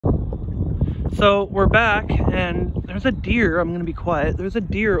So we're back and there's a deer. I'm gonna be quiet. There's a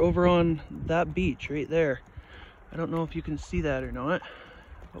deer over on that beach right there. I don't know if you can see that or not,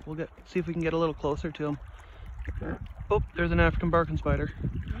 but we'll see if we can get a little closer to him. Oh, there's an African barking spider.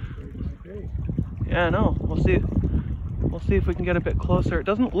 Yeah, I know. We'll see. We'll see if we can get a bit closer. It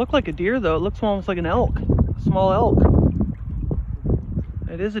doesn't look like a deer though. It looks almost like an elk, a small elk.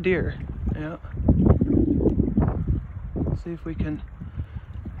 It is a deer. Yeah. Let's see if we can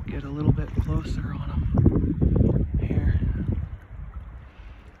get a little bit closer on him here.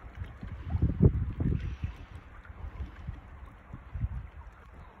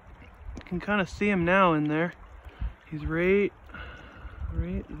 You can kind of see him now in there. He's right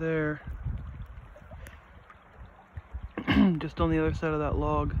there. Just on the other side of that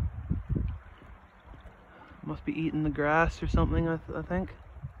log. Must be eating the grass or something, I think.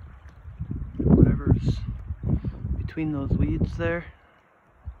 Whatever's between those weeds there.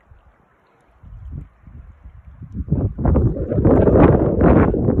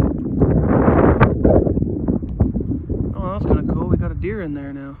 Oh, that's kind of cool. We got a deer in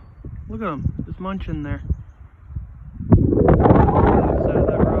there now. Look at him, just munching there. Side of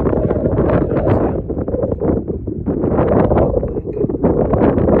that rock there.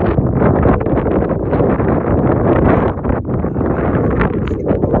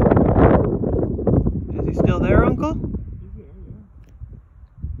 Is he still there, Uncle?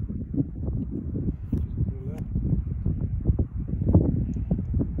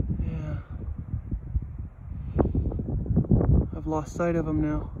 Yeah. I've lost sight of him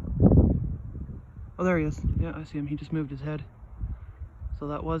now. Oh, there he is. Yeah, I see him. He just moved his head. So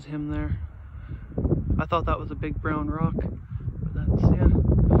that was him there. I thought that was a big brown rock. But that's, yeah.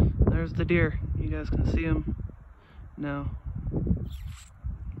 There's the deer. You guys can see him now.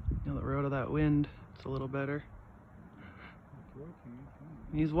 Now that we're out of that wind, it's a little better.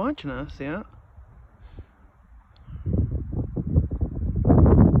 He's watching us, yeah. You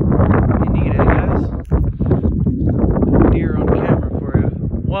need it, guys. Deer on camera for you.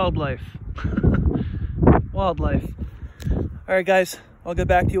 Wildlife. Wildlife. All right, guys, I'll get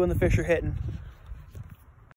back to you when the fish are hitting.